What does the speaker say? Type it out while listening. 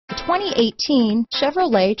2018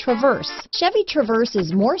 Chevrolet Traverse. Chevy Traverse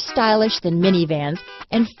is more stylish than minivans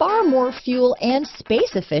and far more fuel and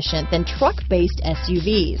space efficient than truck-based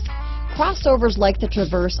SUVs. Crossovers like the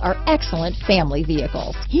Traverse are excellent family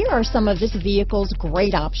vehicles. Here are some of this vehicle's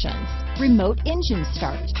great options: remote engine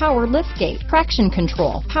start, power liftgate, traction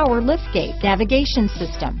control, power liftgate, navigation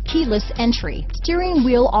system, keyless entry, steering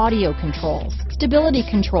wheel audio controls, stability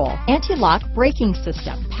control, anti-lock braking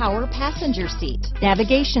system, power passenger seat,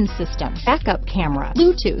 navigation system, backup camera,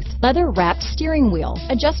 Bluetooth, leather-wrapped steering wheel,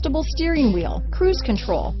 adjustable steering wheel, cruise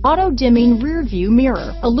control, auto-dimming rear view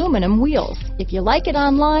mirror, aluminum wheels. If you like it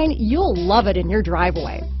online, you'll love it in your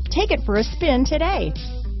driveway. Take it for a spin today.